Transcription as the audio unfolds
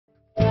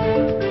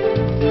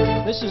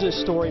This is a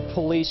story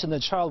police and the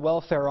Child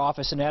Welfare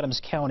Office in Adams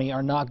County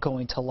are not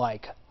going to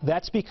like.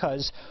 That's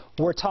because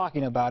we're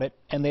talking about it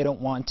and they don't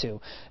want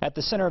to. At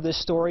the center of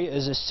this story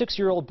is a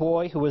 6-year-old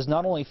boy who has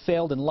not only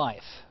failed in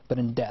life, but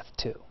in death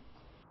too.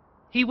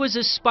 He was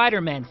a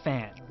Spider-Man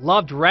fan,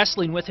 loved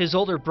wrestling with his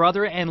older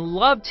brother, and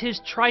loved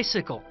his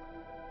tricycle.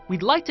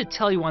 We'd like to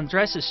tell you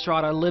Andres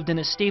Estrada lived in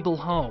a stable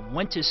home,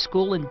 went to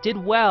school, and did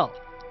well.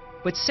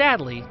 But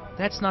sadly,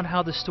 that's not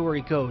how the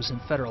story goes in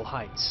Federal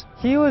Heights.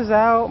 He was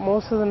out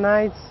most of the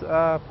nights,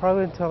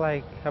 probably until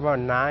like about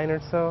 9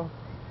 or so.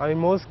 I mean,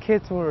 most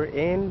kids were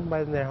in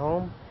by their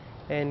home,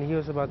 and he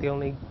was about the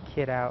only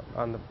kid out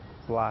on the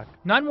block.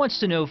 9 Wants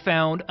to Know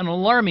found an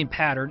alarming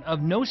pattern of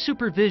no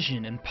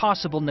supervision and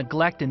possible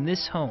neglect in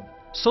this home.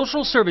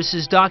 Social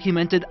services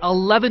documented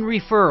 11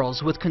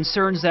 referrals with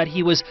concerns that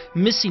he was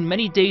missing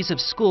many days of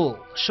school,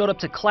 showed up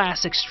to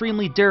class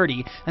extremely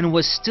dirty, and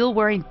was still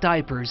wearing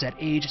diapers at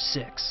age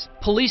 6.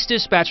 Police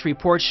dispatch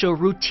reports show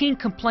routine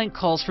complaint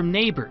calls from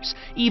neighbors,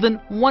 even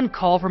one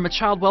call from a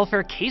child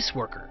welfare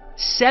caseworker.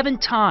 7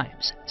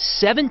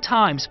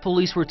 times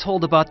police were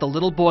told about the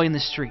little boy in the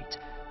street.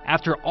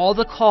 After all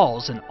the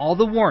calls and all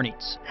the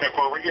warnings,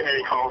 Were we getting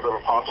any calls of a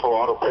possible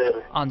auto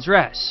theft?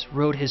 Andres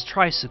rode his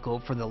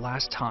tricycle for the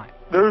last time.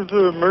 There's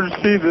an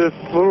emergency. This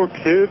little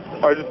kid,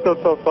 I just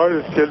stepped outside.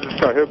 This kid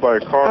just got hit by a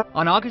car.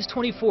 On August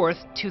 24th,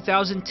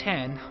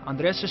 2010,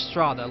 Andres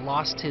Estrada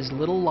lost his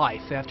little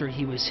life after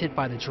he was hit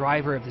by the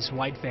driver of this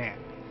white van.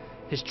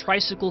 His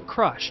tricycle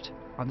crushed.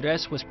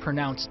 Andres was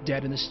pronounced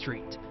dead in the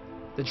street.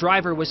 The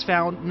driver was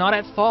found not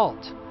at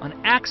fault, an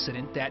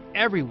accident that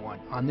everyone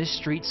on this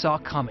street saw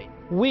coming.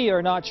 We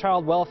are not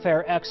child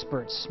welfare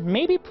experts.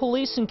 Maybe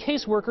police and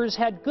caseworkers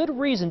had good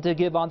reason to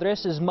give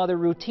Andres' mother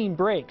routine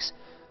breaks.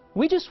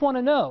 We just want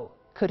to know,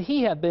 could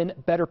he have been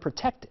better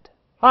protected?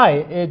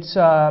 Hi,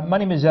 my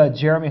name is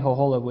Jeremy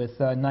Hohola with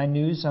 9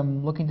 News.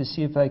 I'm looking to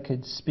see if I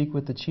could speak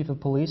with the Chief of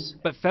Police.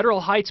 But Federal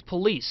Heights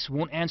Police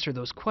won't answer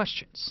those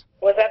questions.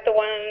 Was that the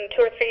one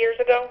 2 or 3 years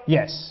ago?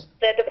 Yes.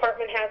 The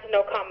department has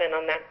no comment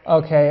on that.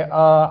 Okay,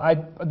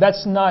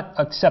 that's not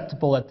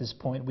acceptable at this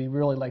point. We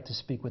really like to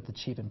speak with the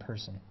Chief in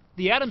person.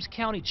 The Adams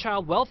County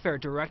Child Welfare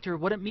Director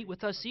wouldn't meet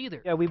with us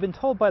either. Yeah, we've been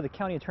told by the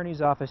county attorney's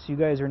office you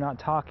guys are not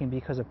talking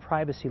because of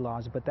privacy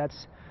laws, but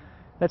that's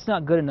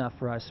not good enough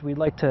for us. We'd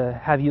like to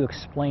have you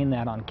explain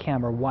that on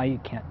camera, why you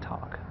can't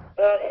talk.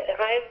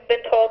 I've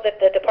been told that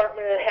the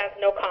department has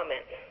no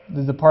comment.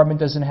 The department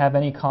doesn't have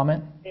any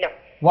comment? No.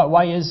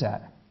 Why is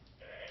that?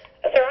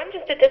 Sir, I'm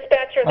just a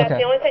dispatcher. That's Okay.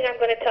 the only thing I'm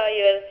going to tell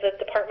you is the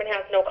department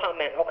has no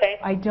comment, okay?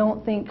 I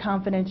don't think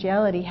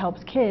confidentiality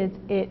helps kids,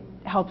 it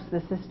helps the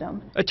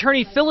system.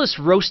 Attorney Phyllis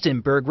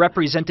Rostenberg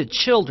represented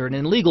children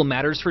in legal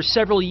matters for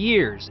several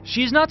years.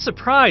 She's not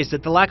surprised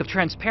at the lack of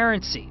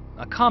transparency,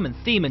 a common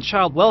theme in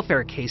child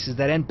welfare cases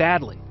that end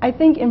badly. I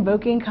think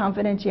invoking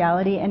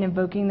confidentiality and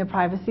invoking the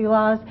privacy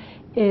laws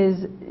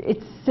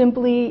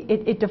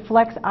it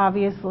deflects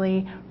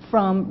obviously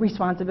from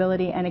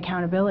responsibility and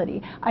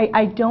accountability.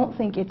 I don't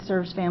think it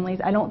serves families,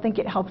 I don't think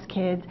it helps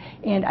kids,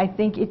 and I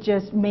think it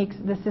just makes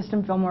the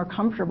system feel more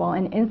comfortable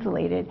and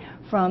insulated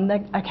from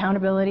the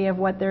accountability of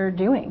what they're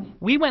doing.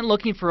 We went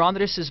looking for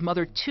Andres'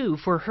 mother too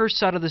for her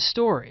side of the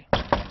story.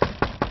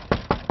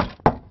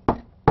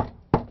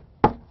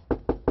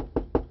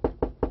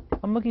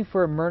 I'm looking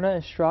for Myrna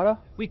Estrada.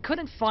 We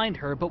couldn't find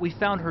her, but we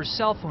found her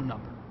cell phone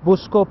number.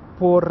 Busco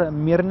por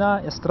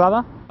Myrna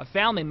Estrada. A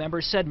family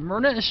member said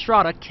Myrna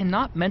Estrada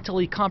cannot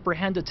mentally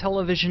comprehend a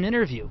television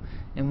interview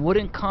and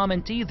wouldn't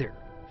comment either.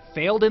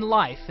 Failed in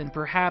life and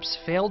perhaps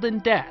failed in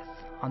death,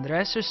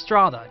 Andres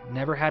Estrada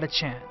never had a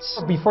chance.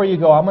 Before you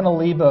go, I'm going to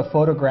leave a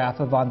photograph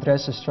of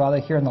Andres Estrada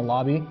here in the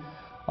lobby,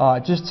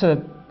 just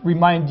to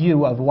remind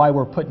you of why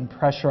we're putting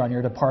pressure on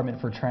your department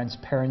for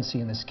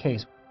transparency in this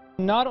case.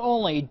 Not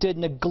only did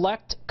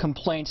neglect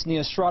complaints in the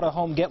Estrada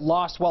home get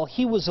lost while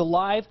he was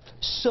alive,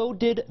 so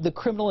did the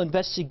criminal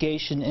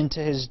investigation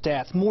into his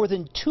death. More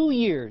than 2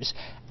 years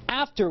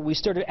after we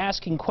started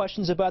asking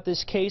questions about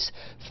this case,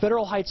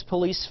 Federal Heights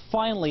Police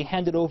finally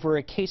handed over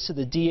a case to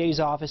the DA's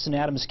office in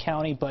Adams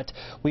County, but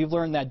we've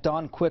learned that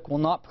Don Quick will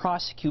not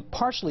prosecute,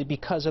 partially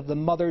because of the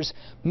mother's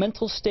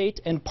mental state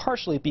and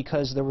partially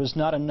because there was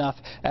not enough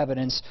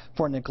evidence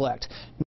for neglect.